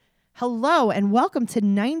Hello and welcome to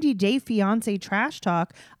 90 Day Fiancé Trash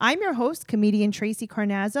Talk. I'm your host, comedian Tracy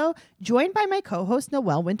Carnazzo, joined by my co-host,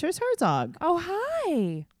 Noelle Winters Herzog. Oh,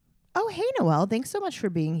 hi. Oh, hey, Noelle. Thanks so much for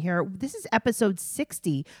being here. This is episode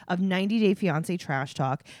 60 of 90 Day Fiancé Trash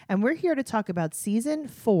Talk, and we're here to talk about season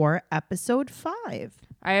 4, episode 5.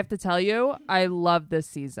 I have to tell you, I love this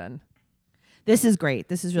season. This is great.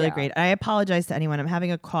 This is really Yeah. great. I apologize to anyone. I'm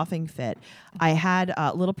having a coughing fit. I had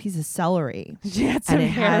a little piece of celery. She had And some it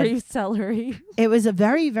had- hairy celery. It was a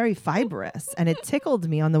very, very fibrous, and it tickled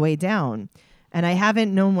me on the way down. And I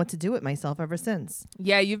haven't known what to do with myself ever since.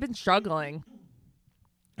 Yeah, you've been struggling.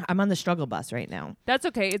 I'm on the struggle bus right now. That's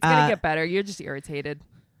okay. It's going to get better. You're just irritated.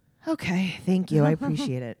 Okay, thank you. I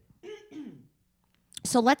appreciate it.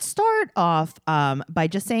 So let's start off by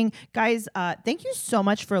just saying, guys, thank you so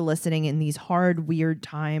much for listening in these hard, weird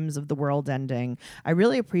times of the world ending. I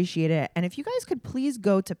really appreciate it. And if you guys could please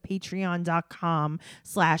go to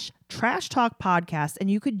patreon.com/Trash Talk Podcast and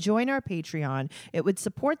you could join our Patreon. It would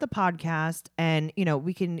support the podcast and, you know,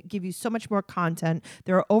 we can give you so much more content.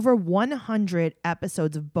 There are over 100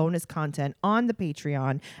 episodes of bonus content on the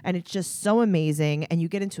Patreon and it's just so amazing. And you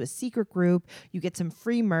get into a secret group, you get some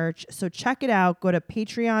free merch. So check it out. Go to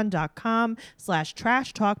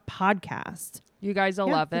patreon.com/Trash Talk Podcast. You guys will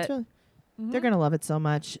love it. They're going to love it so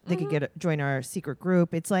much. They could join our secret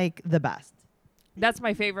group. It's like the best. That's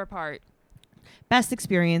my favorite part. Best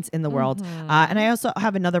experience in the world. And I also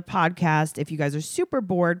have another podcast, if you guys are super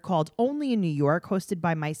bored, called Only in New York, hosted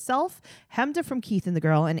by myself, Hemda from Keith and the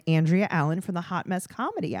Girl, and Andrea Allen from the Hot Mess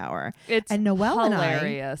Comedy Hour. It's and Noelle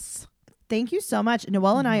hilarious. Thank you so much.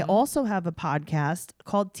 Noelle and I also have a podcast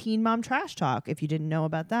called Teen Mom Trash Talk, if you didn't know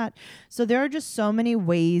about that. So there are just so many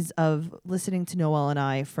ways of listening to Noelle and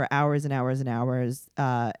I for hours and hours and hours,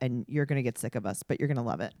 and you're going to get sick of us, but you're going to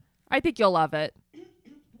love it. I think you'll love it.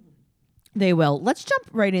 They will. Let's jump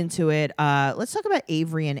right into it. Let's talk about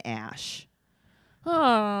Avery and Ash.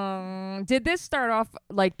 Did this start off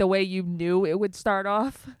like the way you knew it would start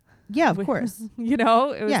off? Yeah, of course. You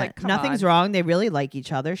know, it was Yeah, like, come nothing's on. wrong. They really like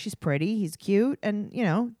each other. She's pretty. He's cute. And, you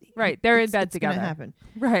know. Right. They're in bed it's gonna together. happen.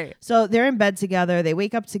 Right. So they're in bed together. They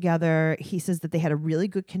wake up together. He says that they had a really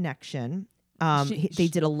good connection. They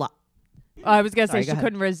did a lot. I was going to Sorry, say go she ahead.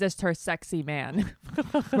 couldn't resist her sexy man.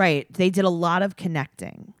 Right. They did a lot of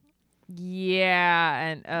connecting. Yeah.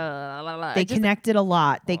 And They connected a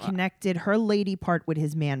lot. They connected her lady part with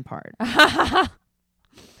his man part.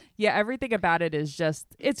 Yeah, everything about it is just,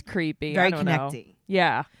 it's creepy. Very I don't know. connecty.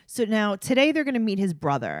 Yeah. So now today they're going to meet his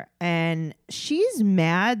brother. And she's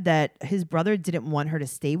mad that his brother didn't want her to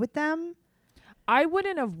stay with them. I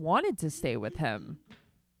wouldn't have wanted to stay with him.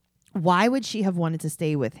 Why would she have wanted to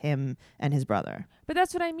stay with him and his brother? But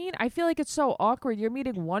that's what I mean. I feel like it's so awkward. You're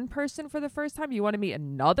meeting one person for the first time. You want to meet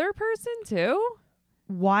another person too?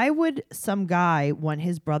 Why would some guy want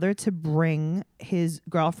his brother to bring his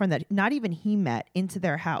girlfriend that not even he met into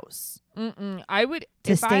their house? I would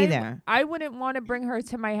To stay there. I wouldn't want to bring her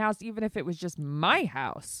to my house, even if it was just my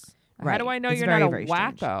house. Right. How do I know It's you're very, not a very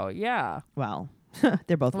strange. wacko? Yeah. Well,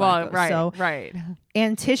 they're both Well, wackos. right. So, right.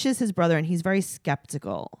 and Tish is his brother, and he's very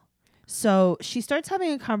skeptical. So she starts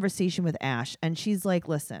having a conversation with Ash, and she's like,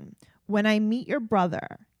 listen, when I meet your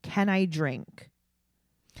brother, can I drink?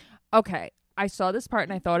 Okay. I saw this part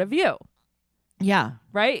and I thought of you. Yeah.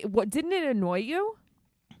 Right? What didn't it annoy you?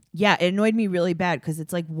 Yeah, it annoyed me really bad because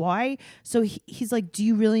it's like, why? So he's like, do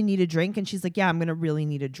you really need a drink? And she's like, yeah, I'm going to really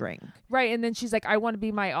need a drink. Right. And then she's like, I want to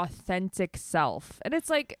be my authentic self. And it's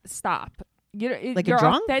like, stop. Like a your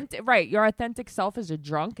drunk? Right. Your authentic self is a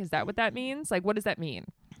drunk. Is that what that means? Like, what does that mean?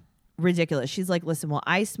 Ridiculous. She's like, listen, well,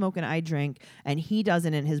 I smoke and I drink and he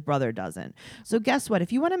doesn't and his brother doesn't. So guess what?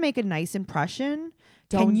 If you want to make a nice impression,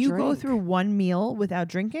 can Don't you go drink. through one meal without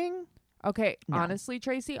drinking? Okay. No. Honestly,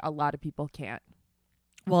 Tracy, a lot of people can't.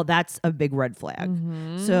 Well, that's a big red flag.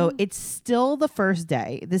 So it's still the first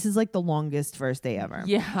day. This is like the longest first day ever.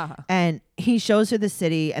 Yeah. And he shows her the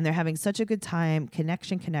city and they're having such a good time.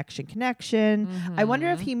 Connection. I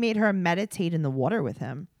wonder if he made her meditate in the water with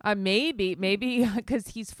him. Maybe because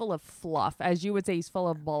he's full of fluff. As you would say, he's full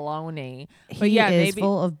of baloney. But He yeah, is maybe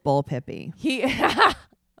full of bullpippy.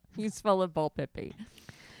 he's full of bullpippy.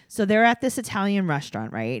 So they're at this Italian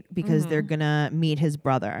restaurant, right? Because they're going to meet his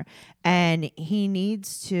brother. And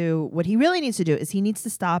what he really needs to do is he needs to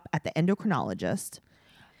stop at the endocrinologist.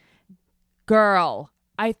 Girl,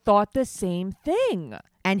 I thought the same thing.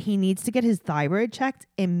 And he needs to get his thyroid checked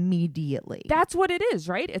immediately. That's what it is,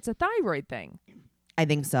 right? It's a thyroid thing. I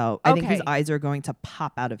think so. I think his Okay. eyes are going to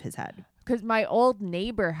pop out of his head. Because my old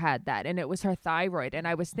neighbor had that and it was her thyroid. And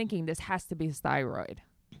I was thinking this has to be his thyroid.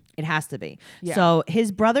 It has to be. Yeah. So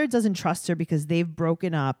his brother doesn't trust her because they've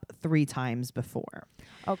broken up 3 times before.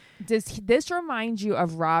 Oh, this remind you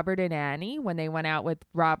of Robert and Annie when they went out with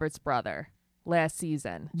Robert's brother last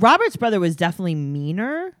season? Robert's brother was definitely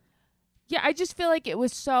meaner. Yeah, I just feel like it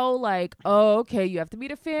was so like, oh, okay, you have to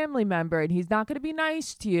meet a family member and he's not going to be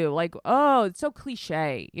nice to you. Like, oh, it's so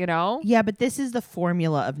cliche, you know? Yeah, but this is the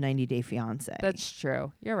formula of 90 Day Fiancé. That's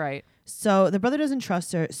true. You're right. So the brother doesn't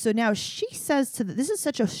trust her. So now she says to this is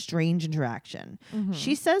such a strange interaction. Mm-hmm.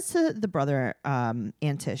 She says to the brother,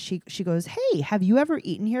 Antish, she goes, "Hey, have you ever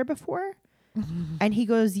eaten here before?" And he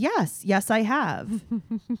goes, yes, I have.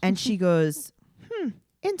 And she goes,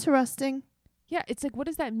 interesting. Yeah, it's like, what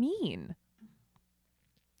does that mean?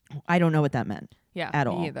 I don't know what that meant. Yeah, at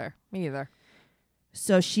me all. Me either.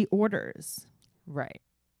 So she orders Right.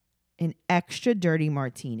 an extra dirty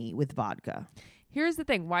martini with vodka. Here's the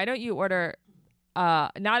thing. Why don't you order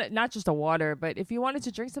not just a water, but if you wanted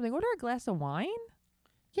to drink something, order a glass of wine?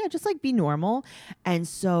 Yeah, just like be normal. And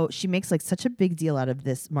so she makes like such a big deal out of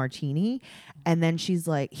this martini. And then she's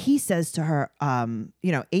like, he says to her,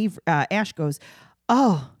 Ash goes,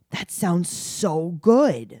 "Oh, that sounds so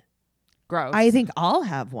good. Gross. I think I'll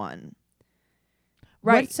have one."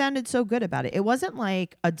 Right. What sounded so good about it? It wasn't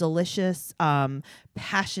like a delicious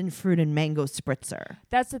passion fruit and mango spritzer.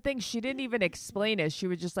 That's the thing. She didn't even explain it. She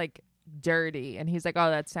was just like dirty. And he's like, oh,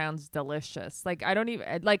 that sounds delicious. Like, I don't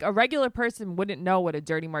even, like, a regular person wouldn't know what a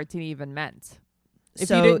dirty martini even meant if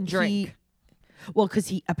you didn't drink. Because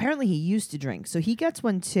he apparently he used to drink. So he gets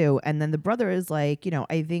one too. And then the brother is like,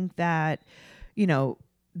 I think that,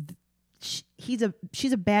 she's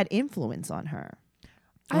a bad influence on her.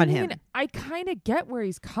 I mean, him. I kind of get where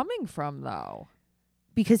he's coming from, though.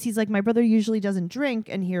 Because he's like, my brother usually doesn't drink,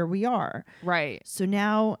 and here we are. Right. So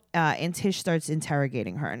now Antish starts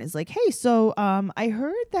interrogating her and is like, hey, so I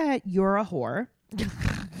heard that you're a whore.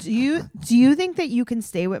 Do you think that you can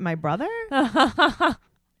stay with my brother?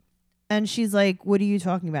 And she's like, what are you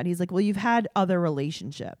talking about? He's like, well, you've had other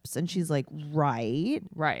relationships. And she's like, right.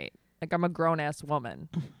 Right. Like, I'm a grown-ass woman.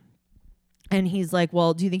 And he's like,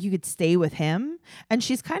 well, do you think you could stay with him? And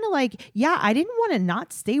she's kind of like, yeah, I didn't want to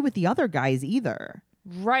not stay with the other guys either.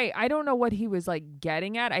 Right. I don't know what he was like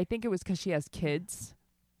getting at. I think it was because she has kids.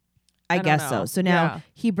 I don't guess know. so. So now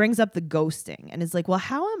he brings up the ghosting and is like, well,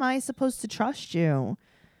 how am I supposed to trust you?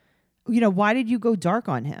 Why did you go dark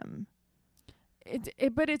on him?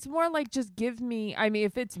 But it's more like just give me, I mean,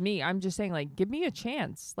 if it's me, I'm just saying like, give me a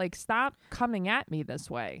chance. Like, stop coming at me this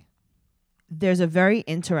way. There's a very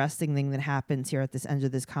interesting thing that happens here at this end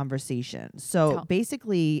of this conversation. So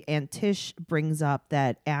basically, Antish brings up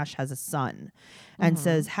that Ash has a son and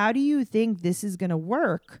says, how do you think this is going to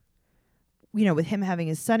work, with him having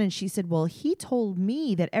his son? And she said, well, he told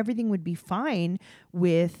me that everything would be fine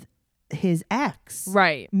with his ex.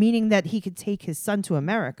 Right. Meaning that he could take his son to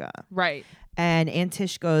America. Right. And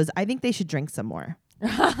Antish goes, I think they should drink some more.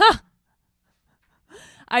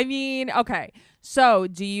 I mean, okay. So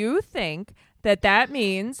do you think that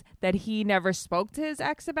means that he never spoke to his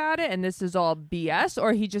ex about it and this is all BS,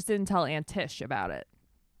 or he just didn't tell Antish about it?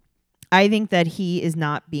 I think that he is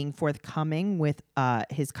not being forthcoming with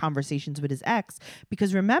his conversations with his ex,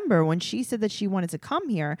 because remember when she said that she wanted to come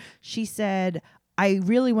here, she said, I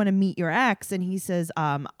really want to meet your ex. And he says,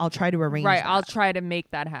 I'll try to arrange Right. that. I'll try to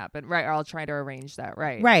make that happen. Right. Or I'll try to arrange that.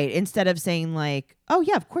 Right. Right. Instead of saying like, oh,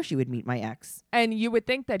 yeah, of course you would meet my ex. And you would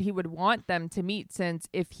think that he would want them to meet, since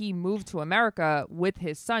if he moved to America with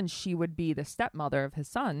his son, she would be the stepmother of his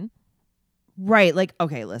son. Right. Like,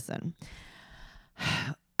 okay, listen.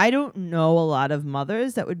 I don't know a lot of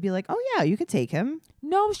mothers that would be like, oh, yeah, you could take him.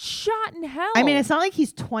 No shot in hell. I mean, it's not like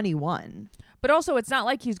he's 21. But also, it's not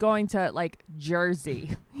like he's going to, like,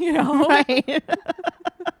 Jersey, know? Right.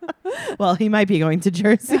 Well, he might be going to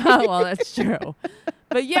Jersey. Well, that's true.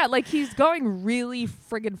 But yeah, like, he's going really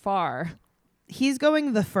friggin' far. He's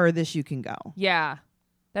going the furthest you can go. Yeah.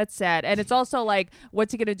 That's sad. And it's also like,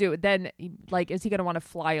 what's he going to do? Then, like, is he going to want to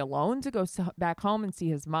fly alone to go back home and see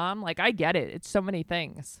his mom? Like, I get it. It's so many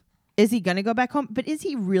things. Is he going to go back home? But is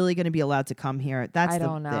he really going to be allowed to come here? That's I the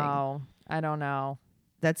don't thing. know. I don't know.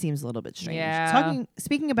 That seems a little bit strange. Yeah.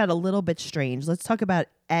 Speaking about a little bit strange, let's talk about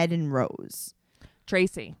Ed and Rose.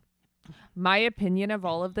 Tracy, my opinion of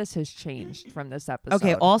all of this has changed from this episode.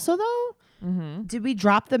 Okay. Also, though, did we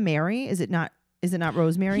drop the Mary? Is it not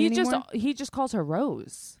Rosemary anymore? He just calls her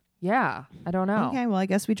Rose. Yeah. I don't know. Okay. Well, I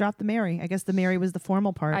guess we dropped the Mary. I guess the Mary was the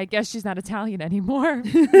formal part. I guess she's not Italian anymore.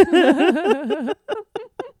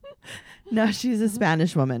 No, she's a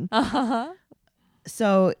Spanish woman. Uh-huh.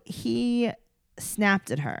 So he snapped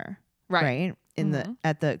at her. Right. in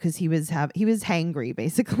because he was hangry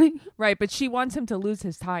basically. Right, but she wants him to lose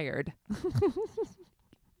his tired.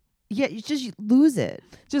 Yeah, you just lose it.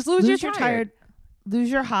 Just lose your tired. Lose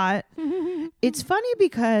your hot. It's funny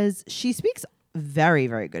because she speaks very,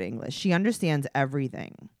 very good English. She understands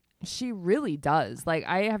everything. She really does. Like,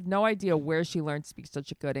 I have no idea where she learned to speak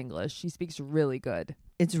such a good English. She speaks really good.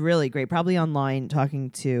 It's really great. Probably online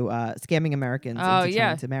talking to scamming Americans into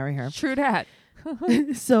trying to marry her. True that.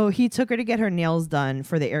 So he took her to get her nails done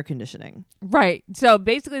for the air conditioning. Right. So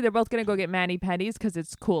basically they're both going to go get mani-pedis because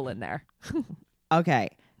it's cool in there. Okay.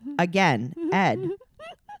 Again, Ed,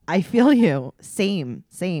 I feel you. Same.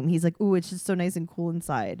 He's like, ooh, it's just so nice and cool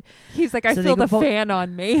inside. He's like, I feel the fan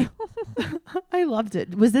on me. I loved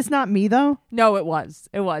it. Was this not me though? No, it was.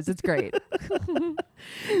 It's great.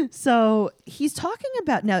 So he's talking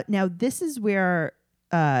about now this is where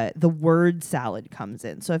the word salad comes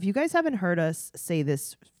in. So if you guys haven't heard us say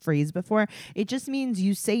this phrase before, it just means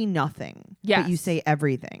you say nothing, but you say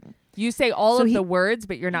everything. You say all of the words,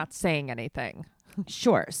 but you're not saying anything.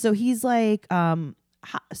 Sure. So he's like, you have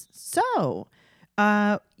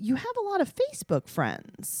a lot of Facebook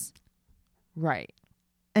friends. Right.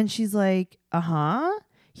 And she's like,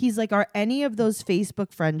 He's like, are any of those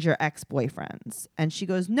Facebook friends your ex-boyfriends? And she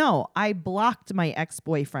goes, no, I blocked my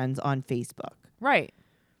ex-boyfriends on Facebook. Right.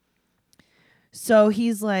 So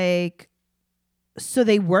he's like, so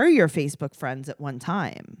they were your Facebook friends at one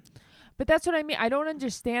time. But that's what I mean. I don't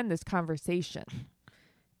understand this conversation.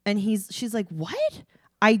 And she's like, what?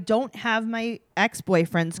 I don't have my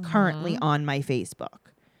ex-boyfriends currently on my Facebook.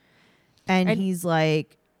 And he's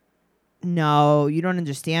like, no, you don't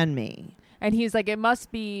understand me. And he's like, it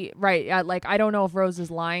must be right. Like, I don't know if Rose is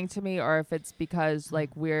lying to me or if it's because like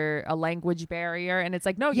we're a language barrier. And it's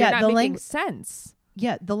like, no, you're not making sense.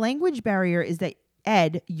 Yeah. The language barrier is that,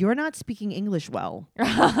 Ed, you're not speaking English well.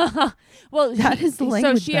 Well, that is the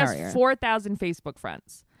language barrier. So she has 4,000 Facebook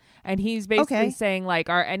friends. And he's basically saying, like,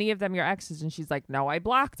 are any of them your exes? And she's like, no, I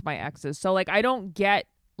blocked my exes. So, like, I don't get,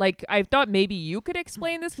 like, I thought maybe you could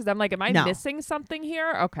explain this because I'm like, am I missing something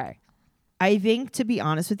here? Okay. I think, to be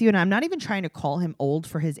honest with you, and I'm not even trying to call him old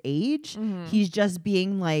for his age. He's just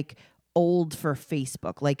being, like, old for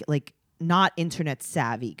Facebook. Like not internet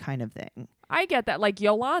savvy kind of thing. I get that. Like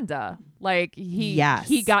Yolanda. Like,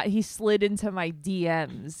 he slid into my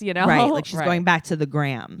DMs, you know? Right. Like, she's going back to the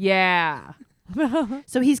gram. Yeah.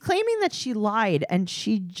 So he's claiming that she lied and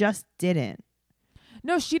she just didn't.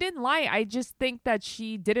 No, she didn't lie. I just think that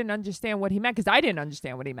she didn't understand what he meant because I didn't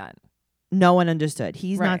understand what he meant. No one understood.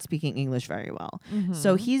 He's not speaking English very well.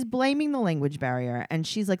 So he's blaming the language barrier. And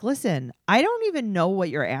she's like, listen, I don't even know what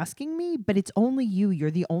you're asking me, but it's only you. You're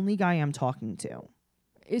the only guy I'm talking to.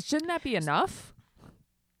 Shouldn't that be enough?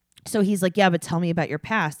 So he's like, yeah, but tell me about your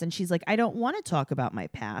past. And she's like, I don't want to talk about my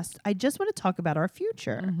past. I just want to talk about our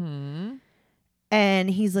future. And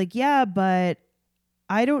he's like, yeah, but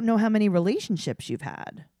I don't know how many relationships you've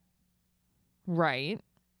had. Right.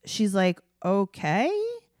 She's like, okay.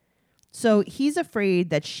 So he's afraid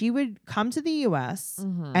that she would come to the U.S.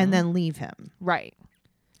 and then leave him. Right.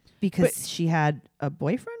 Because she had a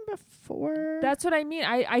boyfriend before. That's what I mean.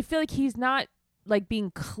 I feel like he's not like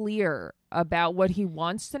being clear about what he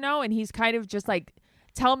wants to know. And he's kind of just like,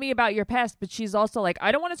 tell me about your past. But she's also like,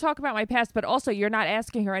 I don't want to talk about my past. But also you're not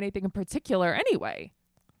asking her anything in particular anyway.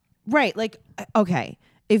 Right. Like, okay.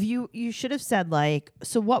 If you should have said like,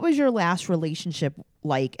 so what was your last relationship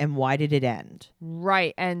like and why did it end?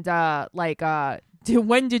 Right. And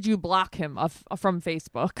when did you block him from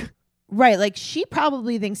Facebook? Right. Like, she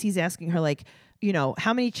probably thinks he's asking her like, you know,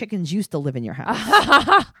 how many chickens used to live in your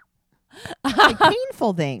house? Like,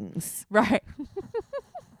 painful things. Right.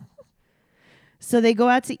 So they go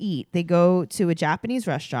out to eat. They go to a Japanese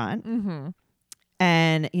restaurant.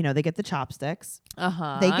 And, you know, they get the chopsticks.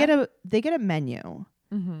 They get a menu.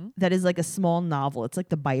 That is like a small novel. It's like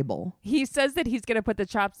the Bible. He says that he's going to put the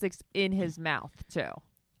chopsticks in his mouth, too.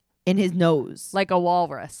 In his nose. Like a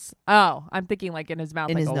walrus. Oh, I'm thinking like in his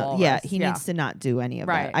mouth, in like his walrus. Yeah, he needs to not do any of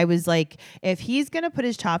that. I was like, if he's going to put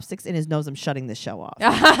his chopsticks in his nose, I'm shutting the show off.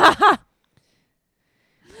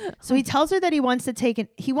 So he tells her that he wants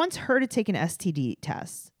her to take an STD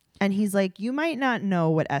test. And he's like, you might not know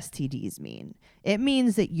what STDs mean. It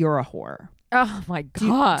means that you're a whore. Oh my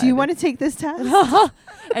God. Do you want to take this test?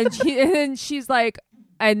 and she's like,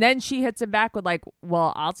 and then she hits him back with like,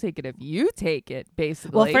 well, I'll take it if you take it,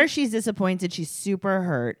 basically. Well, first she's disappointed. She's super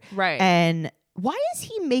hurt. Right. And why is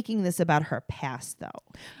he making this about her past though?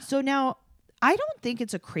 So now I don't think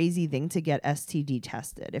it's a crazy thing to get STD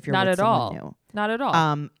tested if you're with someone new. Not at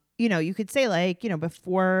all. you could say like,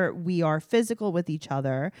 before we are physical with each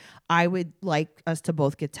other, I would like us to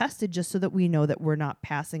both get tested just so that we know that we're not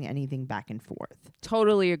passing anything back and forth.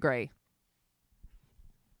 Totally agree.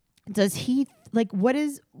 Does he what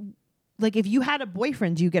is like if you had a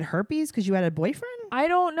boyfriend, do you get herpes because you had a boyfriend? I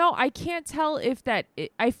don't know. I can't tell if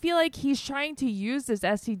I feel like he's trying to use this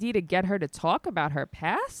STD to get her to talk about her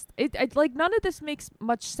past. Like none of this makes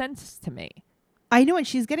much sense to me. I know, and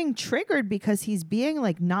she's getting triggered because he's being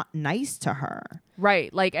like not nice to her.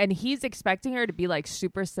 Right. Like, and he's expecting her to be like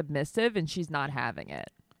super submissive and she's not having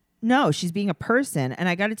it. No, she's being a person. And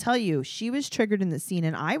I got to tell you, she was triggered in the scene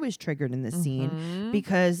and I was triggered in the scene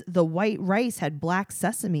because the white rice had black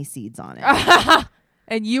sesame seeds on it.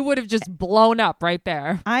 And you would have just blown up right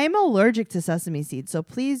there. I'm allergic to sesame seeds. So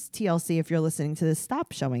please, TLC, if you're listening to this,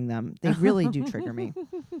 stop showing them. They really do trigger me.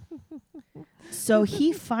 So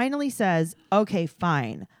he finally says, okay,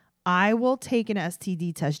 fine. I will take an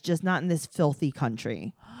STD test, just not in this filthy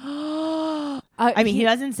country. I mean, he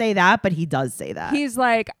doesn't say that, but he does say that. He's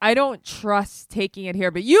like, I don't trust taking it here,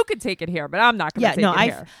 but you could take it here, but I'm not going to take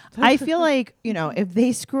it here. I feel like, if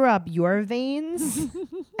they screw up your veins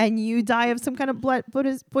and you die of some kind of blood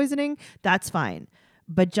poisoning, that's fine.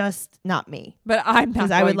 But just not me. But I'm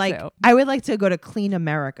not I would like to go to Clean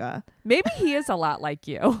America. Maybe he is a lot like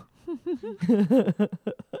you.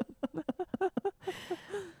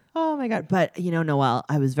 Oh my God. But Noelle,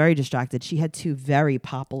 I was very distracted. She had two very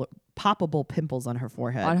poppable pimples on her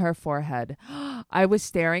forehead. I was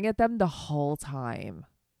staring at them the whole time.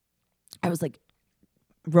 I was like,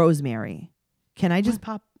 Rosemary, can I just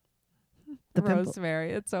pop the pimple?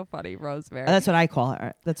 Rosemary. It's so funny. Rosemary. That's what I call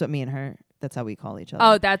her. That's what me and her, that's how we call each other.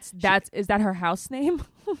 Oh, is that her house name?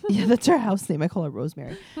 Yeah, that's her house name. I call her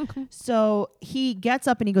Rosemary. So he gets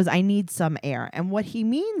up and he goes, I need some air. And what he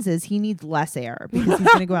means is he needs less air because he's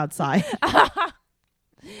going to go outside.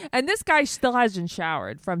 And this guy still hasn't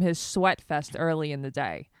showered from his sweat fest early in the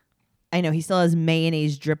day. I know. He still has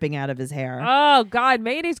mayonnaise dripping out of his hair. Oh, God.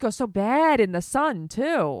 Mayonnaise goes so bad in the sun,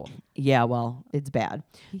 too. Yeah, well, it's bad.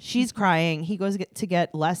 She's crying. He goes to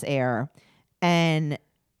get less air. And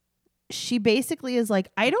she basically is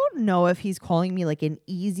like, I don't know if he's calling me like an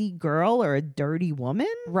easy girl or a dirty woman.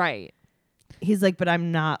 Right. He's like, but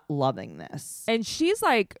I'm not loving this. And she's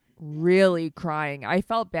like really crying. I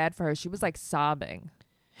felt bad for her. She was like sobbing.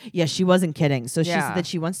 Yeah, she wasn't kidding. So she said that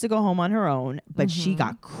she wants to go home on her own, but she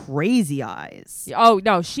got crazy eyes. Oh,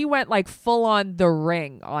 no. She went like full on The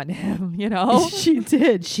Ring on him, She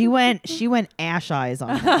did. She went ash eyes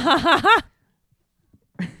on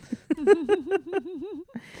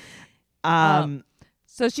him.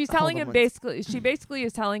 So she's telling him basically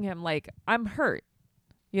is telling him like, I'm hurt.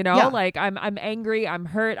 Like I'm angry, I'm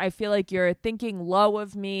hurt. I feel like you're thinking low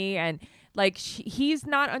of me, and like he's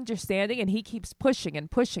not understanding, and he keeps pushing and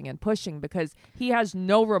pushing and pushing because he has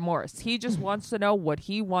no remorse. He just wants to know what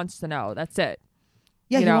he wants to know. That's it.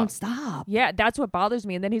 Yeah, he won't stop. Yeah, that's what bothers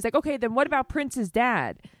me. And then he's like, okay, then what about Prince's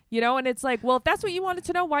dad? And it's like, well, if that's what you wanted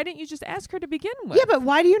to know, why didn't you just ask her to begin with? Yeah, but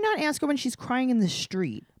why do you not ask her when she's crying in the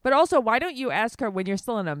street? But also, why don't you ask her when you're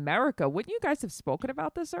still in America? Wouldn't you guys have spoken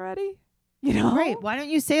about this already? Right. Why don't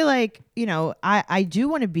you say like, I do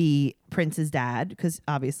want to be Prince's dad because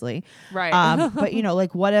obviously. Right. But,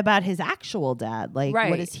 like what about his actual dad? Like, right.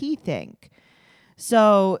 What does he think?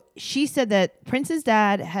 So she said that Prince's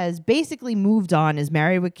dad has basically moved on, is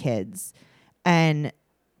married with kids. And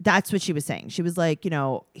that's what she was saying. She was like,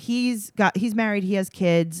 he's married, he has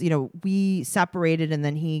kids, we separated and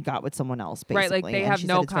then he got with someone else, basically. Right. Like they have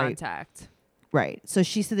no contact. Right. So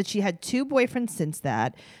she said that she had 2 boyfriends since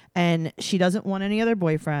that, and she doesn't want any other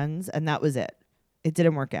boyfriends, and that was it. It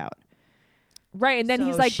didn't work out. Right. And then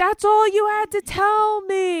he's like, that's all you had to tell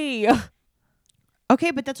me.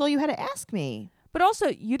 Okay, but that's all you had to ask me. But also,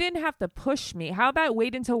 you didn't have to push me. How about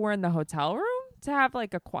wait until we're in the hotel room to have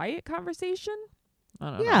like a quiet conversation?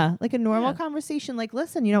 I don't know. Like a normal conversation. Like,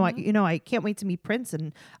 listen, I can't wait to meet Prince,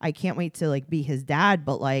 and I can't wait to like be his dad.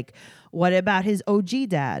 But like, what about his OG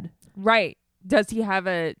dad? Right. Does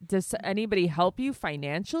anybody help you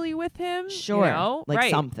financially with him? Sure.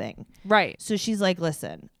 Like something. Right. So she's like,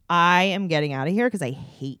 listen, I am getting out of here because I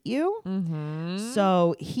hate you. Mm-hmm.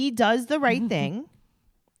 So he does the right thing,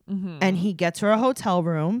 and he gets her a hotel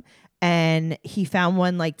room, and he found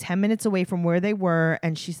one like 10 minutes away from where they were,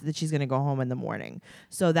 and she said that she's going to go home in the morning.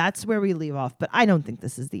 So that's where we leave off, but I don't think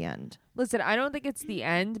this is the end. Listen, I don't think it's the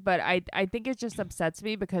end, but I think it just upsets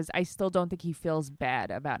me because I still don't think he feels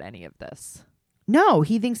bad about any of this. No,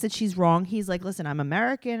 he thinks that she's wrong. He's like, listen, I'm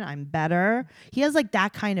American. I'm better. He has like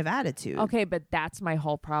that kind of attitude. Okay, but that's my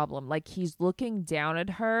whole problem. Like, he's looking down at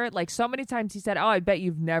her. Like, so many times he said, oh, I bet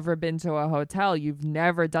you've never been to a hotel. You've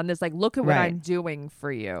never done this. Like, look at what I'm doing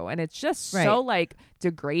for you. And it's just so like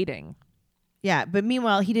degrading. Yeah, but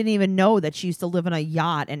meanwhile, he didn't even know that she used to live on a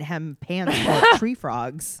yacht and hem pants full of tree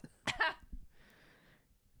frogs.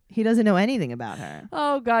 He doesn't know anything about her.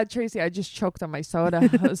 Oh, God, Tracy, I just choked on my soda.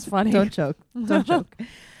 That was funny. Don't choke. Don't choke.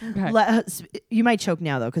 Okay. You might choke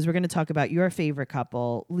now, though, because we're going to talk about your favorite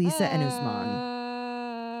couple, Lisa and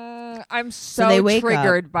Usman. I'm so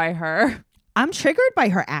triggered by her. I'm triggered by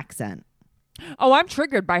her accent. Oh, I'm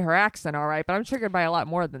triggered by her accent, all right. But I'm triggered by a lot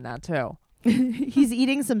more than that, too. He's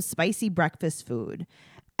eating some spicy breakfast food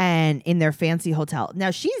and in their fancy hotel.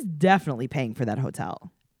 Now, she's definitely paying for that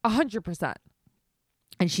hotel. 100%.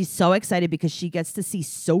 And she's so excited because she gets to see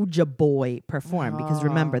Soulja Boy perform. Because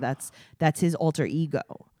remember, that's his alter ego.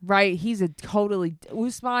 Right. He's a totally...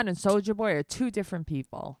 Usman and Soulja Boy are two different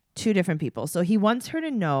people. Two different people. So he wants her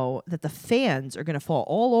to know that the fans are going to fall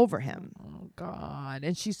all over him. Oh, God.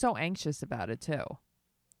 And she's so anxious about it, too.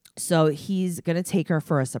 So he's going to take her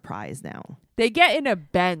for a surprise now. They get in a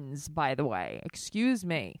Benz, by the way. Excuse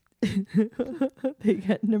me. They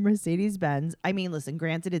get in a Mercedes-Benz. I mean, listen,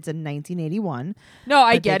 granted, it's in 1981. No,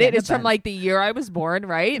 I get it. It's from like the year I was born,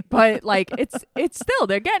 right? But like, it's still,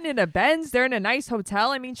 they're getting in a Benz. They're in a nice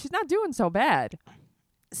hotel. I mean, she's not doing so bad.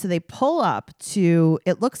 So they pull up to,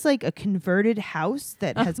 it looks like a converted house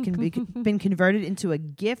that has been converted into a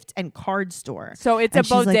gift and card store. So it's a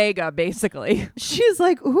bodega, basically. She's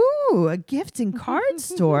like, ooh, a gift and card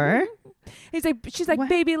store. She's like, what?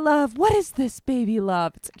 Baby love, what is this, baby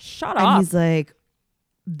love? It's like, shut up. And he's like,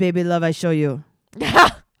 baby love, I show you.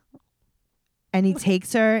 And he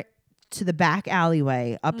takes her to the back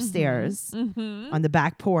alleyway upstairs on the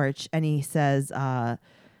back porch. And he says,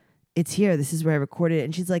 it's here. This is where I recorded it.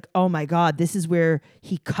 And she's like, oh my God, this is where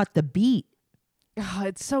he cut the beat. Oh,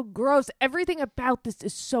 it's so gross. Everything about this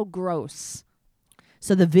is so gross.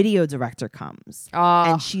 So the video director comes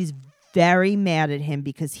and she's very mad at him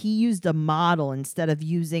because he used a model instead of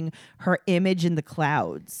using her image in the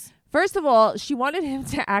clouds. First of all, she wanted him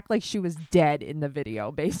to act like she was dead in the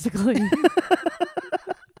video, basically.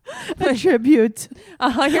 A tribute.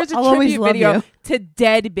 Here's a tribute video to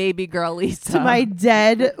dead baby girl Lisa. To my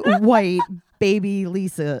dead white baby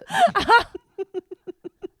Lisa.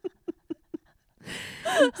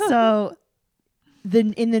 So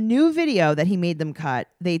in the new video that he made them cut,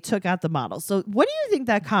 they took out the model. So what do you think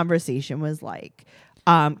that conversation was like?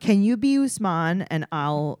 Can you be Usman and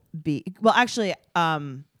I'll be... Well, actually,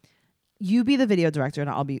 you be the video director and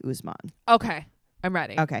I'll be Usman. Okay. I'm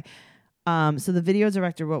ready. Okay. So the video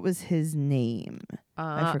director, what was his name?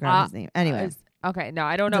 I forgot his name. Anyway. Okay. No,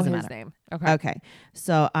 I don't know his name. Okay. Okay.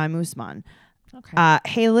 So I'm Usman. Okay.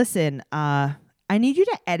 Hey, listen, I need you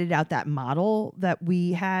to edit out that model that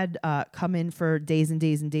we had come in for days and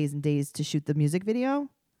days and days and days to shoot the music video.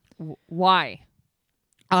 Why?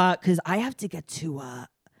 Because I have to get to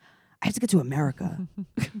America.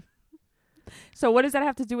 So what does that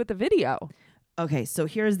have to do with the video? Okay, so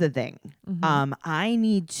here's the thing. I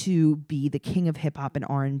need to be the king of hip hop and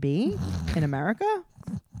R&B in America.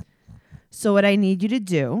 So what I need you to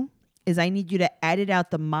do is I need you to edit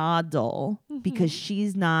out the model because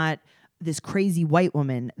she's not this crazy white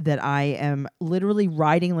woman that I am literally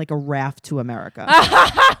riding like a raft to America.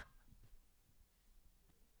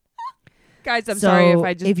 Guys, I'm sorry if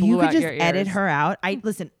I just if you blew could out just your ears. edit her out.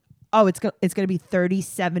 Listen. Oh, it's gonna be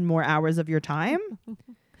 37 more hours of your time.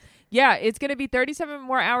 Yeah, it's gonna be 37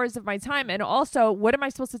 more hours of my time. And also, what am I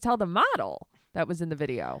supposed to tell the model that was in the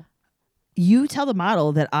video? You tell the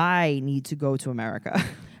model that I need to go to America.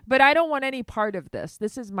 But I don't want any part of this.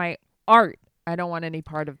 This is my art. I don't want any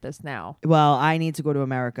part of this now. Well, I need to go to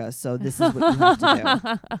America, so this is what you have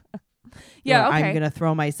to do. Yeah, okay. I'm going to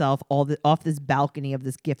throw myself off this balcony of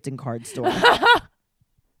this gift and card store. And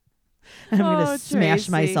I'm going to smash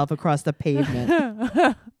myself across the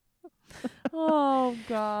pavement. Oh,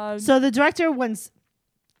 God. So the director wants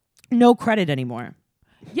no credit anymore.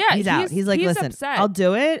 Yeah, he's out. He's like, listen, upset. I'll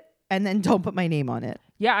do it, and then don't put my name on it.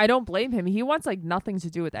 Yeah, I don't blame him. He wants like nothing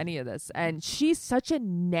to do with any of this. And she's such a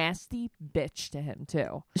nasty bitch to him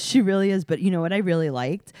too. She really is. But you know what I really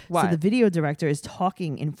liked? What? So the video director is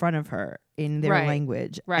talking in front of her in their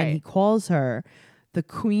language. Right. And he calls her the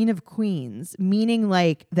Queen of Queens, meaning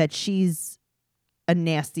like that she's a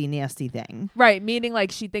nasty, nasty thing. Right. Meaning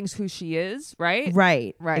like she thinks who she is. Right.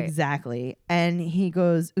 Right. Right. Exactly. And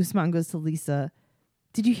Usman goes to Lisa,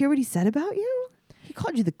 did you hear what he said about you? He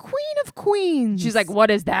called you the Queen of Queens. She's like, what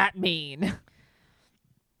does that mean?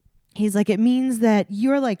 He's like, it means that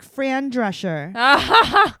you're like Fran Drescher.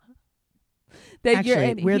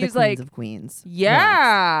 Actually, we're the queens of queens.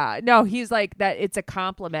 Yeah. No, he's like that. It's a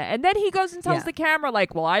compliment. And then he goes and tells the camera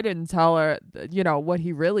like, well, I didn't tell her, what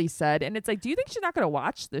he really said. And it's like, do you think she's not going to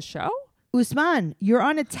watch the show? Usman, you're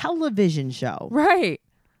on a television show. Right.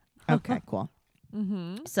 Okay, cool.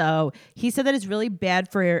 Mm-hmm. So he said that it's really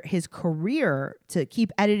bad for his career to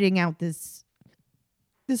keep editing out this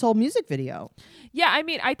whole music video. Yeah, I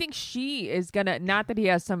mean, I think she is gonna, not that he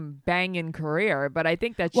has some banging career, but I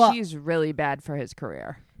think that she's really bad for his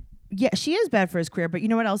career. Yeah, she is bad for his career, but you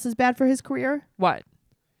know what else is bad for his career? What?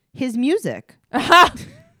 His music.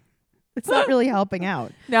 It's not really helping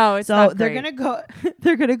out. No, it's not great.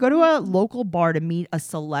 They're gonna go to a local bar to meet a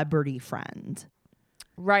celebrity friend.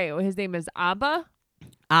 Right. His name is Abba.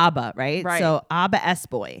 Abba, right? So Abba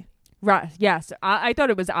S-Boy. Right. Yes. I thought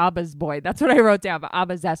it was Abba's boy. That's what I wrote down. But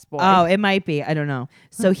Abba's S-Boy. Oh, it might be. I don't know.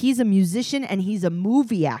 So he's a musician and he's a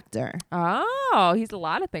movie actor. Oh, he's a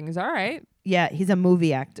lot of things. All right. Yeah, he's a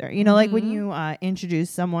movie actor. You know, like when you introduce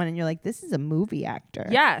someone and you're like, this is a movie actor.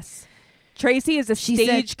 Yes. Tracy is a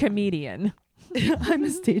stage comedian. I'm a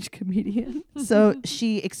stage comedian. So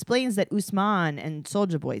she explains that Usman and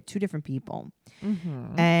Soulja Boy, two different people.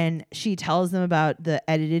 Mm-hmm. And she tells them about the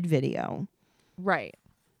edited video. Right.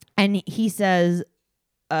 And he says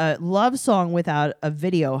a love song without a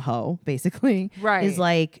video hoe, basically, is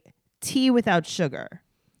like tea without sugar.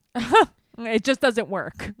 It just doesn't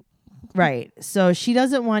work. Right. So she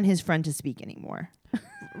doesn't want his friend to speak anymore.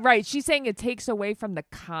 Right. She's saying it takes away from the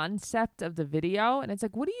concept of the video. And it's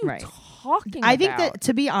like, what are you talking about? I think that,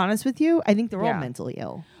 to be honest with you, I think they're all mentally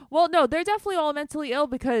ill. Well, no, they're definitely all mentally ill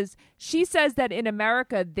because she says that in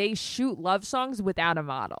America, they shoot love songs without a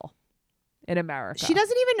model. In America. She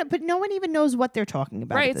doesn't even, but no one even knows what they're talking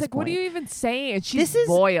about. Right. It's like, what are you even saying? And she's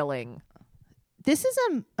boiling. This is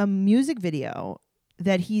a music video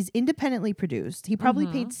that he's independently produced. He probably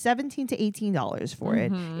paid $17 to $18 for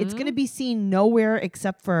it. It's going to be seen nowhere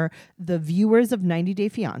except for the viewers of 90 Day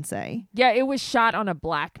Fiancé. Yeah, it was shot on a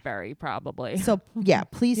BlackBerry probably. So, yeah,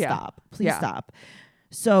 please stop. Please stop.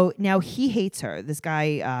 So now he hates her. This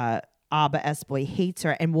guy, Abba S-Boy, hates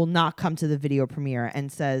her and will not come to the video premiere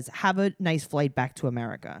and says, have a nice flight back to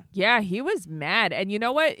America. Yeah, he was mad. And you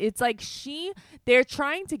know what? It's like they're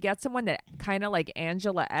trying to get someone that kind of like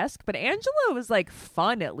Angela-esque, but Angela was like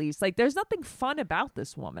fun at least. Like there's nothing fun about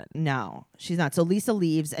this woman. No, she's not. So Lisa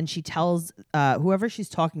leaves and she tells whoever she's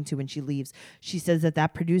talking to when she leaves, she says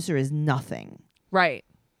that producer is nothing. Right.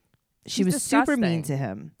 She was super mean to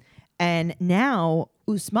him. And now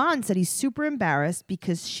Usman said he's super embarrassed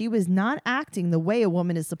because she was not acting the way a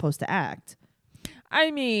woman is supposed to act. I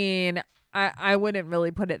mean, I wouldn't really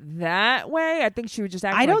put it that way. I think she was just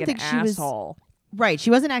acting like an asshole. Right. She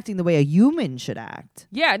wasn't acting the way a human should act.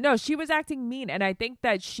 Yeah, no, she was acting mean. And I think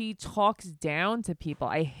that she talks down to people.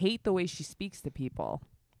 I hate the way she speaks to people.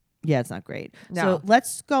 Yeah, it's not great. No. So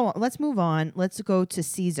let's move on. Let's go to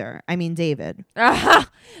David.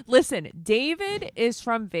 Listen, David is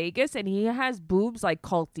from Vegas and he has boobs like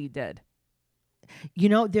Colty did. You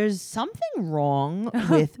know, there's something wrong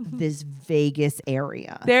with this Vegas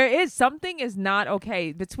area. There is. Something is not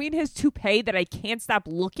okay. Between his toupee that I can't stop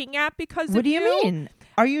looking at because What do you mean?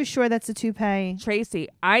 Are you sure that's a toupee? Tracy,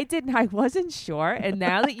 I wasn't sure. And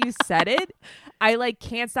now that you said it, I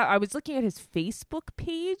can't stop. I was looking at his Facebook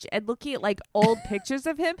page and looking at old pictures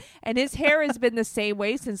of him, and his hair has been the same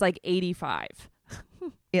way since 85.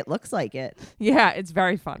 It looks like it. Yeah, it's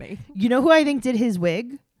very funny. You know who I think did his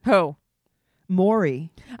wig? Who?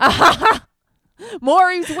 Maury.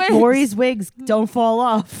 Maury's wigs. Maury's wigs don't fall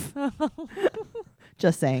off.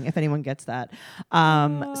 Just saying, if anyone gets that.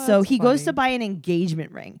 So he goes to buy an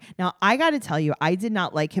engagement ring. Now, I got to tell you, I did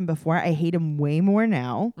not like him before. I hate him way more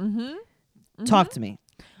now. Talk to me.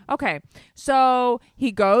 Okay. So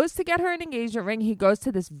he goes to get her an engagement ring. He goes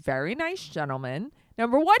to this very nice gentleman.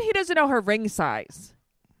 Number one, he doesn't know her ring size.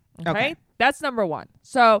 Okay. That's number one.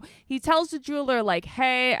 So he tells the jeweler,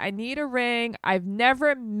 hey, I need a ring. I've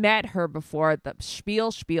never met her before. The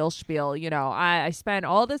spiel. You know, I spent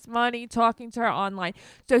all this money talking to her online.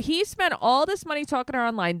 So he spent all this money talking to her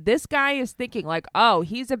online. This guy is thinking oh,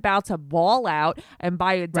 he's about to ball out and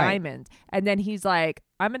buy a diamond. And then he's like,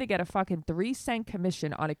 I'm going to get a fucking 3-cent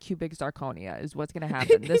commission on a cubic zirconia is what's going to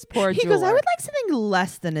happen. This poor jeweler. He goes, I would like something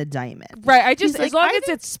less than a diamond. Right. As long as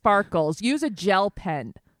it sparkles, use a gel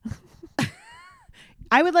pen.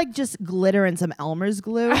 I would just glitter and some Elmer's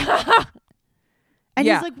glue. And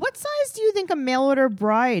he's like, what size do you think a mail order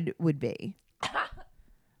bride would be?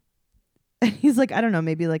 And he's like, I don't know,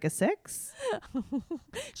 maybe a 6?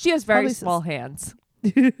 She has very small hands.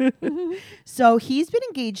 So he's been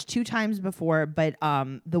engaged 2 times before, but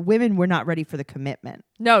the women were not ready for the commitment.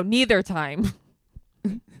 No, neither time.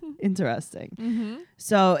 Interesting. Mm-hmm.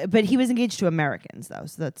 So, but he was engaged to Americans though,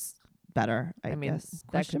 so that's better. I mean, guess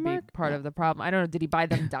that could be part of the problem. I don't know. Did he buy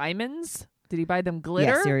them diamonds? Did he buy them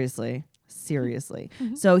glitter? Yeah, seriously.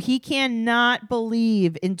 So he cannot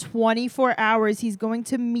believe in 24 hours he's going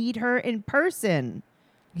to meet her in person.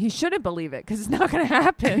 He shouldn't believe it because it's not going to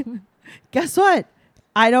happen. Guess what?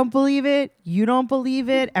 I don't believe it. You don't believe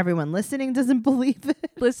it. Everyone listening doesn't believe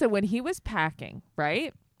it. Listen, when he was packing,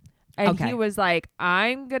 right? And he was like,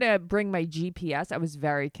 I'm going to bring my GPS. I was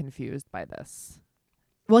very confused by this.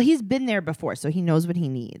 Well, he's been there before, so he knows what he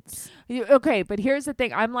needs. Okay, but here's the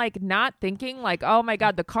thing. I'm like not thinking like, oh my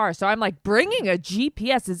God, the car. So I'm like bringing a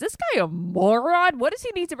GPS. Is this guy a moron? What does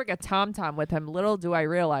he need to bring a TomTom with him? Little do I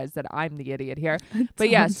realize that I'm the idiot here. But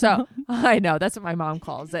yeah, so I know that's what my mom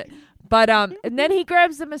calls it. But and then he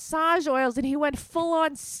grabs the massage oils and he went full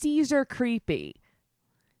on Caesar creepy.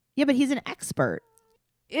 Yeah, but he's an expert.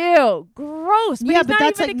 Ew, gross. But but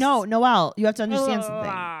that's like, no, Noelle, you have to understand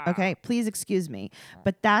something. Okay, please excuse me.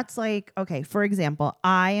 But that's like, okay, for example,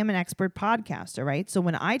 I am an expert podcaster, right? So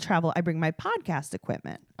when I travel, I bring my podcast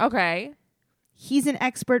equipment. Okay. He's an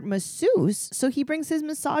expert masseuse, so he brings his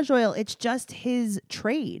massage oil. It's just his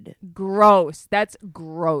trade. Gross. That's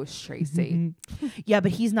gross, Tracy. Yeah,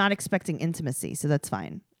 but he's not expecting intimacy, so that's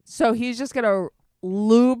fine. So he's just going to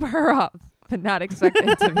lube her up, but not expect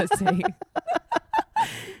intimacy.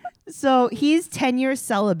 So he's 10 years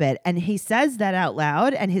celibate, and he says that out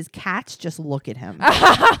loud, and his cats just look at him.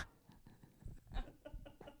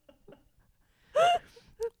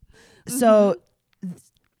 So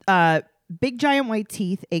Big Giant White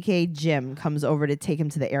Teeth, a.k.a. Jim, comes over to take him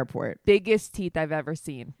to the airport. Biggest teeth I've ever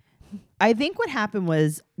seen. I think what happened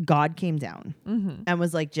was God came down and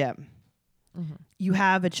was like, Jim, you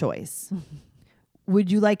have a choice. Would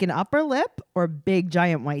you like an upper lip or big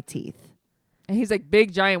giant white teeth? And he's like,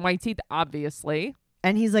 big giant white teeth, obviously.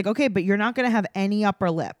 And he's like, okay, but you're not going to have any upper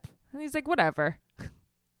lip. And he's like, whatever.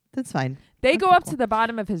 That's fine. They go up to the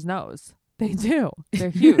bottom of his nose. They do. They're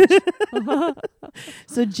huge.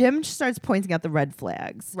 So Jim starts pointing out the red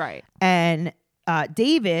flags. Right. And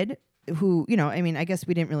David, who, you know, I mean, I guess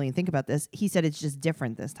we didn't really think about this. He said it's just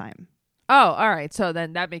different this time. Oh, all right. So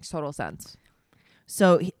then that makes total sense.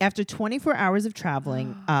 So after 24 hours of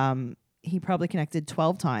traveling, he probably connected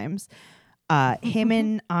 12 times. Him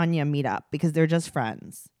and Anya meet up because they're just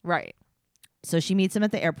friends. Right. So she meets him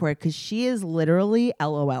at the airport because she is literally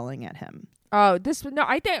LOLing at him. Oh,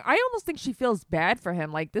 I almost think she feels bad for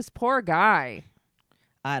him. Like, this poor guy.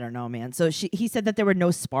 I don't know, man. So he said that there were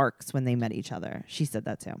no sparks when they met each other. She said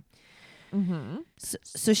that too. Mm-hmm.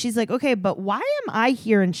 So she's like, okay, but why am I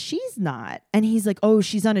here and she's not? And he's like, oh,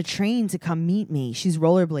 she's on a train to come meet me. She's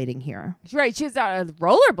rollerblading here. Right. She's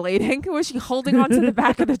rollerblading. Was she holding on to the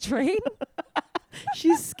back of the train?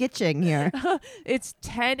 She's skitching here. It's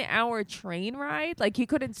 10-hour train ride. Like, you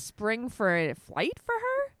couldn't spring for a flight for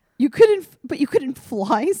her? You couldn't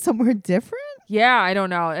fly somewhere different? Yeah, I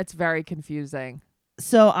don't know. It's very confusing.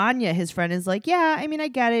 So Anya, his friend, is like, yeah, I mean, I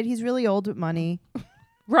get it. He's really old with money.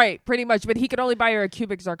 Right, pretty much. But he could only buy her a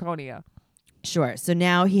cubic zirconia. Sure. So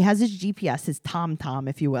now he has his GPS, his TomTom,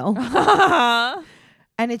 if you will.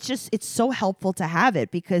 And it's so helpful to have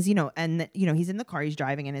it because, you know, and, you know, he's in the car, he's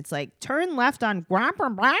driving, and it's like, turn left on.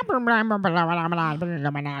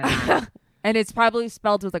 And it's probably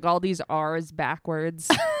spelled with like all these R's backwards.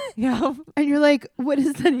 Yeah. And you're like, what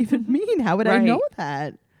does that even mean? How would I know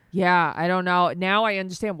that? Yeah, I don't know. Now I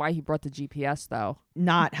understand why he brought the GPS, though.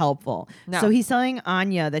 Not helpful. No. So he's telling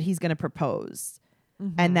Anya that he's going to propose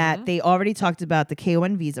and that they already talked about the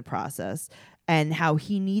K-1 visa process and how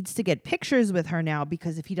he needs to get pictures with her now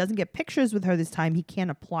because if he doesn't get pictures with her this time, he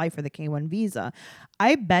can't apply for the K-1 visa.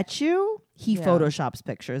 I bet you he photoshops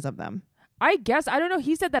pictures of them. I guess. I don't know.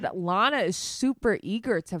 He said that Lana is super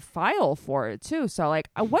eager to file for it, too. So, like,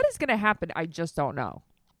 what is going to happen? I just don't know.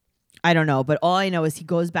 I don't know, but all I know is he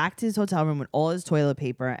goes back to his hotel room with all his toilet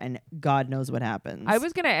paper, and God knows what happens. I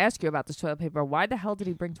was going to ask you about this toilet paper. Why the hell did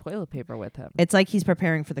he bring toilet paper with him? It's like he's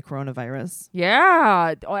preparing for the coronavirus.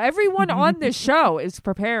 Yeah. Everyone on this show is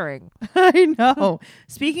preparing. I know.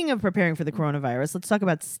 Speaking of preparing for the coronavirus, let's talk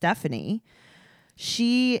about Stephanie.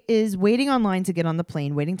 She is waiting online to get on the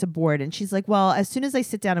plane, waiting to board, and she's like, well, as soon as I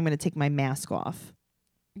sit down, I'm going to take my mask off.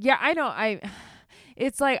 Yeah, I know.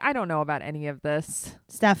 It's like, I don't know about any of this.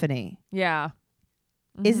 Stephanie. Yeah.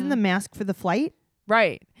 Mm-hmm. Isn't the mask for the flight?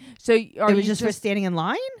 Right. So it was just for standing in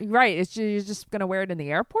line? Right. You're just going to wear it in the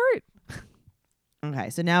airport? Okay.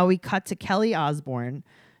 So now we cut to Kelly Osbourne.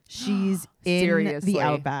 She's in the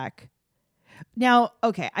Outback. Now,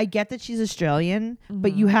 okay, I get that she's Australian,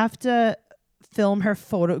 but you have to film her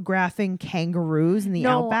photographing kangaroos in the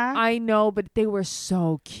outback. I know, but they were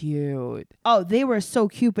so cute. Oh, they were so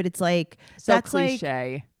cute, but it's like So that's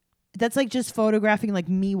cliche. that's like just photographing like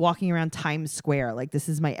me walking around Times Square. Like this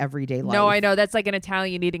is my everyday life. No, I know. That's like an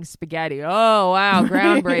Italian eating spaghetti. Oh, wow.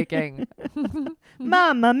 Groundbreaking.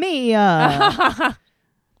 Mamma mia.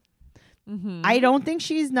 I don't think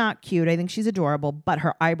she's not cute. I think she's adorable, but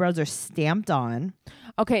her eyebrows are stamped on.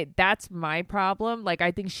 Okay, that's my problem. Like,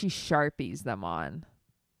 I think she Sharpies them on.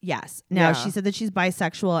 Yes. Now, Yeah. she said that she's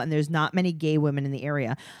bisexual and there's not many gay women in the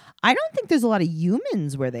area. I don't think there's a lot of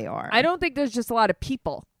humans where they are. I don't think there's just a lot of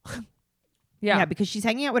people. Yeah, because she's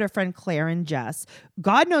hanging out with her friend Claire and Jess.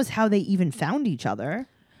 God knows how they even found each other.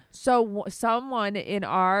 So someone in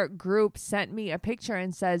our group sent me a picture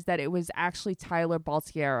and says that it was actually Tyler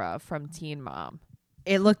Baltiera from Teen Mom.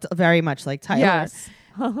 It looked very much like Tyler. Yes.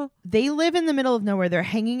 They live in the middle of nowhere. They're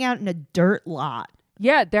hanging out in a dirt lot.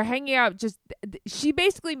 Yeah, they're hanging out. She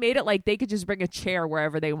basically made it like they could just bring a chair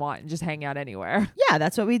wherever they want and just hang out anywhere. Yeah,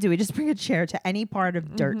 that's what we do. We just bring a chair to any part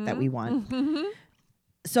of dirt that we want.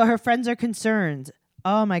 So her friends are concerned.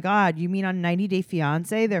 Oh my God, you mean on 90 Day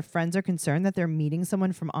Fiancé, their friends are concerned that they're meeting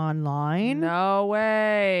someone from online? No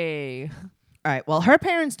way. All right, well, her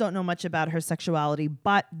parents don't know much about her sexuality,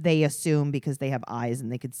 but they assume because they have eyes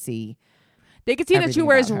and they could see. They could see that she Everything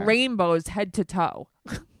wears about her. rainbows head to toe.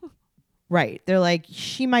 Right. They're like,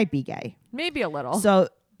 she might be gay. Maybe a little. So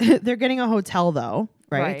they're getting a hotel though,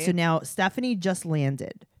 right? Right. So now Stephanie just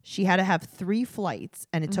landed. She had to have 3 flights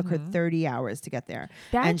and it took her 30 hours to get there.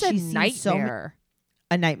 That's and a she's seen nightmare.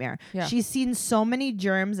 a nightmare. Yeah. She's seen so many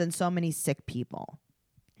germs and so many sick people.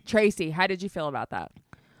 Tracy, how did you feel about that?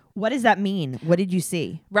 What does that mean? What did you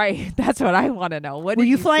see? Right. That's what I want to know. What Were did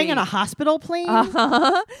you flying see? on a hospital plane?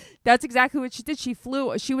 That's exactly what she did. She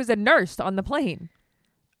flew. She was a nurse on the plane.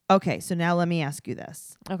 Okay, so now let me ask you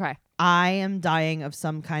this. Okay. I am dying of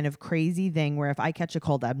some kind of crazy thing where if I catch a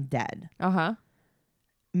cold, I'm dead. Uh-huh.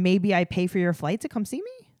 Maybe I pay for your flight to come see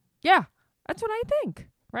me? Yeah. That's what I think.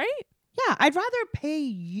 Right? Yeah, I'd rather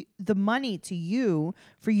pay the money to you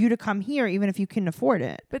for you to come here, even if you can afford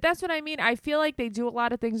it. But that's what I mean. I feel like they do a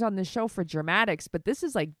lot of things on the show for dramatics, but this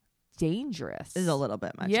is like dangerous. This is a little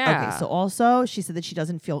bit much. Yeah. Okay, so also she said that she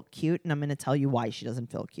doesn't feel cute, and I'm going to tell you why she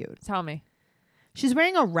doesn't feel cute. Tell me. She's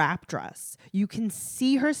wearing a wrap dress. You can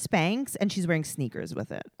see her Spanx, and she's wearing sneakers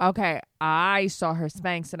with it. Okay. I saw her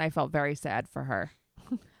Spanx and I felt very sad for her.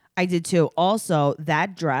 I did too. Also,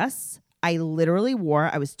 that dress I literally wore.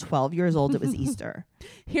 I was 12 years old. It was Easter.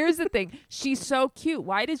 Here's the thing. She's so cute.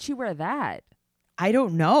 Why did she wear that? I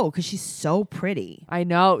don't know, because she's so pretty. I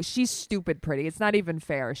know. She's stupid pretty. It's not even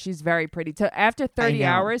fair. She's very pretty. After 30 know.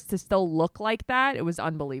 hours to still look like that, it was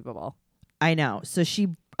unbelievable. I know. So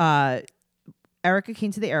Erica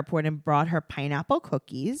came to the airport and brought her pineapple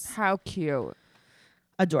cookies. How cute.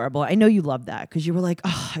 Adorable. I know you love that because you were like,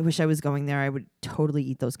 oh, I wish I was going there. I would totally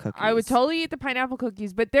eat those cookies. I would totally eat the pineapple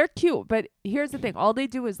cookies, but they're cute. But here's the thing. All they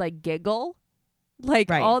do is like giggle.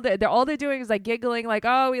 Like Right. all they're doing is like giggling, like,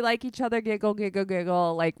 oh, we like each other, giggle, giggle,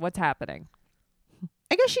 giggle. Like, what's happening?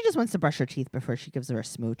 I guess she just wants to brush her teeth before she gives her a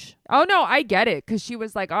smooch. Oh, no, I get it. Because she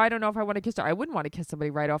was like, oh, I don't know if I want to kiss her. I wouldn't want to kiss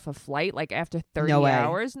somebody right off a flight, like after 30 No way.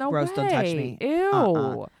 hours. No Gross, way. don't touch me.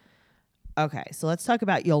 Ew. Okay, so let's talk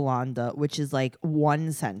about Yolanda, which is like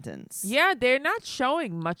one sentence. Yeah, they're not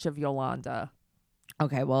showing much of Yolanda.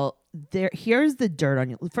 Okay, well, here's the dirt on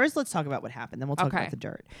you. First, let's talk about what happened. Then we'll talk Okay. about the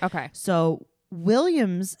dirt. Okay. So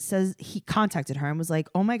Williams says he contacted her and was like,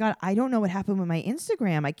 oh my God, I don't know what happened with my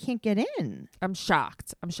Instagram. I can't get in. I'm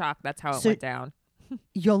shocked. That's how it So- went down.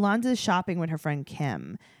 Yolanda's shopping with her friend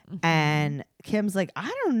Kim. And Kim's like, I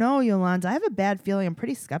don't know, Yolanda. I have a bad feeling. I'm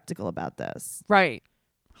pretty skeptical about this. Right.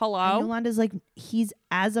 And Hello? Yolanda's like, he's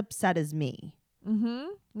as upset as me. Mm-hmm.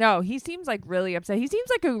 No, he seems like really upset. He seems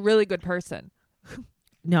like a really good person.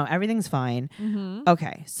 No, everything's fine. Mm-hmm.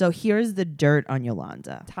 Okay, so here's the dirt on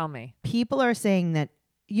Yolanda. Tell me. People are saying that,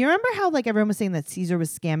 you remember how like everyone was saying that Caesar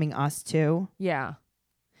was scamming us too? Yeah.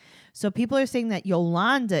 So people are saying that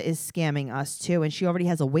Yolanda is scamming us too, and she already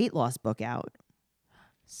has a weight loss book out.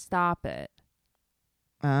 Stop it.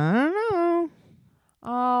 I don't know.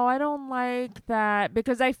 Oh, I don't like that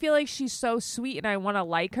because I feel like she's so sweet and I want to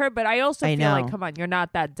like her, but I also I feel like, know. come on, you're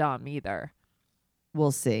not that dumb either.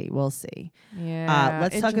 We'll see. We'll see. Yeah.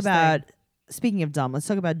 Let's talk interesting. about, speaking of dumb, let's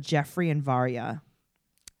talk about Jeffrey and Varya.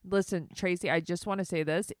 Listen, Tracy, I just want to say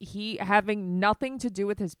this. He having nothing to do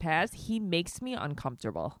with his past, he makes me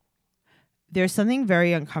uncomfortable. There's something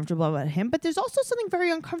very uncomfortable about him, but there's also something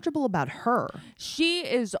very uncomfortable about her. She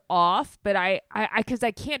is off, but I because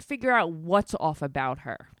I can't figure out what's off about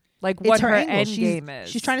her. Like what It's her angle. end game is.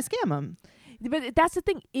 She's trying to scam him. But that's the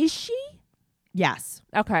thing. Is she? Yes.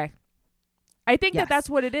 Okay. I think Yes. that's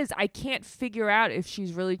what it is. I can't figure out if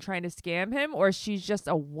she's really trying to scam him or she's just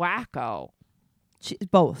a wacko.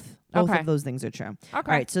 Both Okay. of those things are true. Okay. All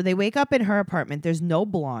right, so they wake up in her apartment. There's no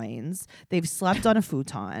blinds. They've slept on a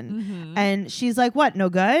futon. And she's like, what, no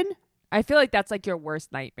good? I feel like that's like your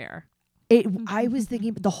worst nightmare. I was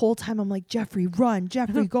thinking the whole time, I'm like, Jeffrey, run.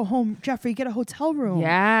 Jeffrey, go home. Jeffrey, get a hotel room.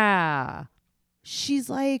 Yeah. She's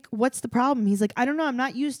like, what's the problem? He's like, I don't know. I'm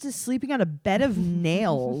not used to sleeping on a bed of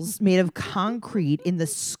nails made of concrete in the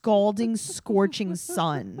scalding, scorching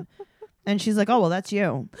sun. And she's like, oh, well, that's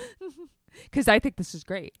you. Because I think this is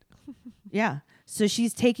great. Yeah. So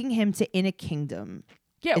she's taking him to In a Kingdom.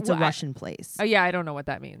 Yeah. It's a Russian place. Oh, yeah. I don't know what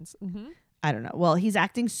that means. I don't know. Well, he's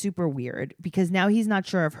acting super weird because now he's not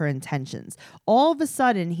sure of her intentions. All of a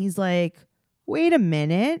sudden, he's like, wait a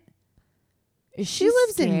minute. She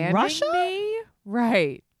lives in Russia? Me?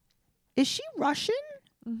 Right. Is she Russian?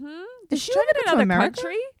 Does she live in another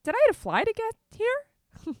country? Did I have to fly to get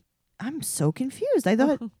here? I'm so confused. I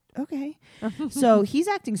thought, okay. So he's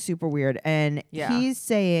acting super weird. And he's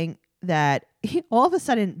saying that all of a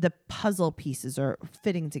sudden the puzzle pieces are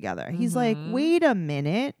fitting together. He's like, wait a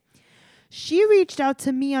minute. She reached out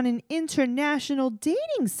to me on an international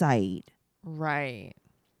dating site. Right.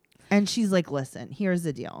 And she's like, listen, here's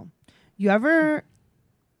the deal. You ever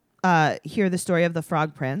hear the story of the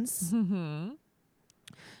Frog Prince?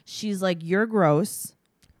 She's like, you're gross.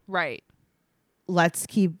 Right. Let's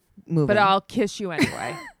keep moving. But I'll kiss you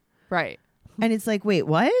anyway. Right. And it's like, wait,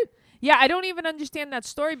 what? Yeah, I don't even understand that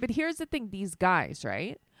story. But here's the thing. These guys,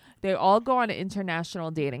 right? They all go on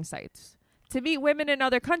international dating sites to meet women in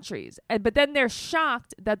other countries. But then they're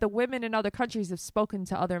shocked that the women in other countries have spoken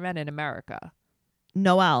to other men in America.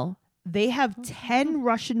 Noelle, they have 10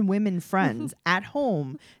 Russian women friends at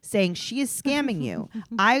home saying she is scamming you.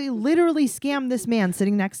 I literally scammed this man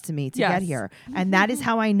sitting next to me to get here. And that is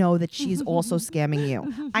how I know that she's also scamming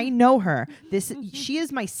you. I know her. She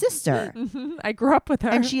is my sister. I grew up with her.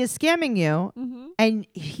 And she is scamming you. And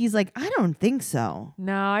he's like, I don't think so.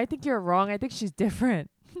 No, I think you're wrong. I think she's different.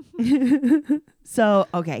 So,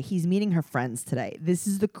 okay, he's meeting her friends today. This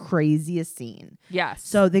is the craziest scene. Yes.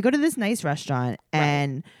 So they go to this nice restaurant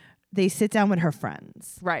and they sit down with her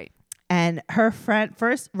friends. Right. And her friend,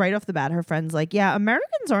 first, right off the bat, her friend's like, yeah,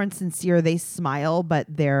 Americans aren't sincere. They smile, but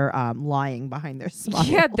they're lying behind their smile.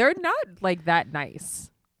 Yeah, they're not like that nice.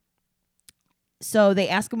 So they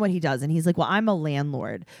ask him what he does, and he's like, well, I'm a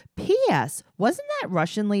landlord. P.S. Wasn't that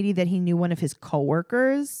Russian lady that he knew one of his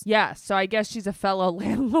coworkers? Yeah, so I guess she's a fellow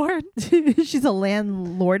landlord. She's a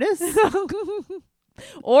landlordess?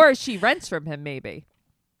 Or she rents from him, maybe.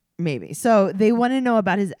 Maybe. So they want to know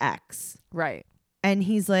about his ex. Right. And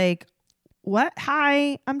he's like, what?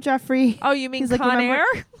 Hi, I'm Jeffrey. Oh, you mean he's Con Air?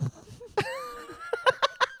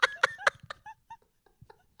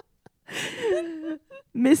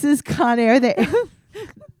 Mrs. Con Air,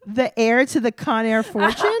 the heir to the Con Air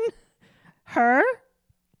fortune? Her?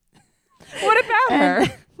 What about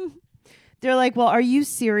her? They're like, well, are you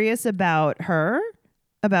serious about her?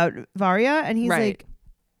 About Varya? And he's like,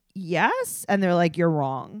 yes. And they're like, you're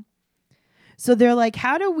wrong. So they're like,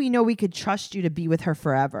 how do we know we could trust you to be with her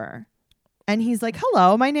forever? And he's like,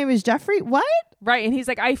 hello, my name is Jeffrey. What? Right. And he's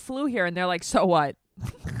like, I flew here. And they're like, so what?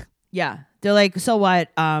 Yeah. They're like, so what?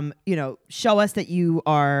 Show us that you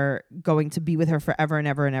are going to be with her forever and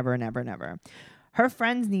ever and ever and ever and ever. Her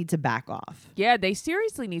friends need to back off. Yeah, they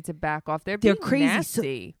seriously need to back off. They're being crazy.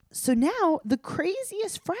 Nasty. So now the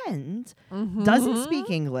craziest friend doesn't speak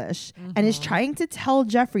English and is trying to tell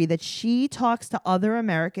Jeffrey that she talks to other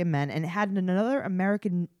American men and had another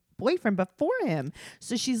American boyfriend before him.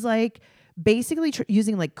 So she's like basically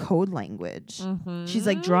using like code language. She's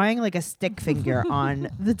like drawing like a stick figure on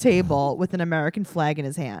the table with an American flag in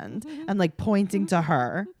his hand and like pointing to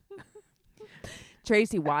her.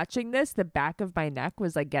 Tracy, watching this, the back of my neck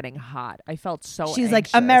was like getting hot. I felt so She's anxious. like,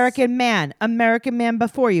 American man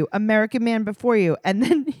before you, American man before you. And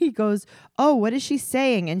then he goes, oh, what is she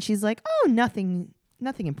saying? And she's like, oh, nothing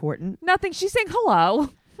important. Nothing. She's saying hello.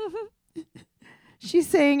 She's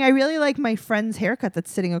saying, I really like my friend's haircut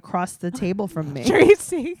that's sitting across the table from me.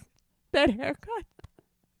 Tracy, that haircut.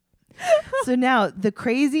 So now the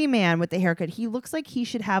crazy man with the haircut, he looks like he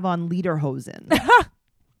should have on lederhosen.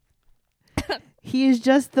 He is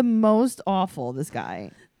just the most awful, this guy.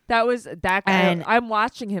 That guy. And I'm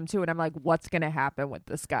watching him too, and I'm like, what's going to happen with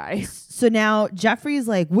this guy? So now Jeffrey's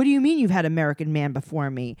like, what do you mean you've had American man before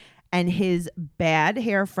me? And his bad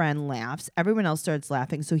hair friend laughs. Everyone else starts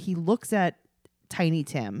laughing. So he looks at Tiny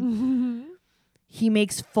Tim. He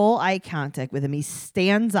makes full eye contact with him. He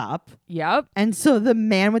stands up. Yep. And so the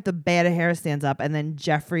man with the bad hair stands up, and then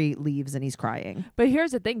Jeffrey leaves and he's crying. But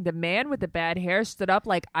here's the thing. The man with the bad hair stood up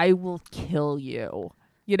like, I will kill you.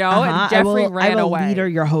 You know? And Jeffrey ran away. I will leader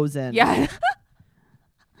your hosen. Yeah.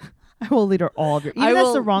 I will leader all of your... Even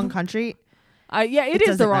that's the wrong country. Yeah, it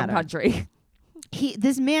is the wrong country.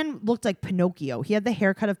 This man looked like Pinocchio. He had the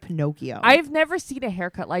haircut of Pinocchio. I've never seen a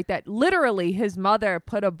haircut like that. Literally, his mother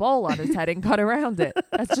put a bowl on his head and cut around it.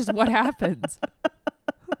 That's just what happens.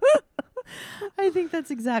 I think that's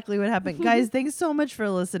exactly what happened. Guys, thanks so much for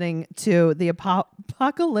listening to the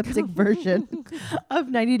apocalyptic version of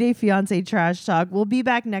 90 Day Fiancé Trash Talk. We'll be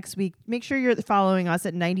back next week. Make sure you're following us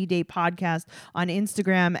at 90 Day Podcast on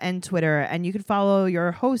Instagram and Twitter. And you can follow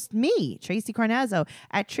your host, me, Tracy Carnazzo,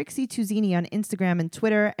 at Trixie Tuzini on Instagram and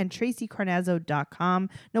Twitter, and TracyCarnazzo.com.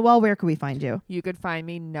 Noelle, where can we find you? You could find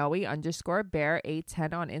me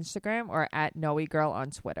Noe_bear810 on Instagram or at NoeGirl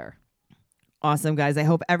on Twitter. Awesome, guys. I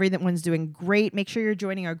hope everyone's doing great. Make sure you're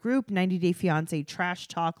joining our group, 90 Day Fiancé Trash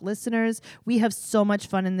Talk listeners. We have so much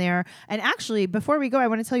fun in there. And actually, before we go, I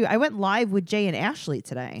want to tell you, I went live with Jay and Ashley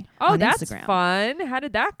today. Oh, on that's Instagram. Fun. How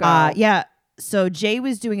did that go? Yeah. So Jay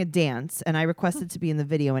was doing a dance, and I requested to be in the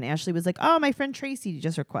video. And Ashley was like, oh, my friend Tracy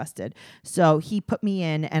just requested. So he put me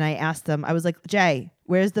in, and I asked him, I was like, Jay,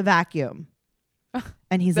 where's the vacuum?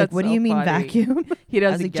 And he's like, what do you mean vacuum? He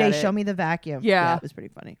doesn't I was like, get Jay, it. Show me the vacuum. Yeah. It was pretty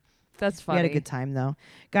funny. That's funny. We had a good time, though.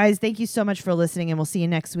 Guys, thank you so much for listening, and we'll see you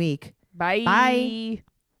next week. Bye. Bye.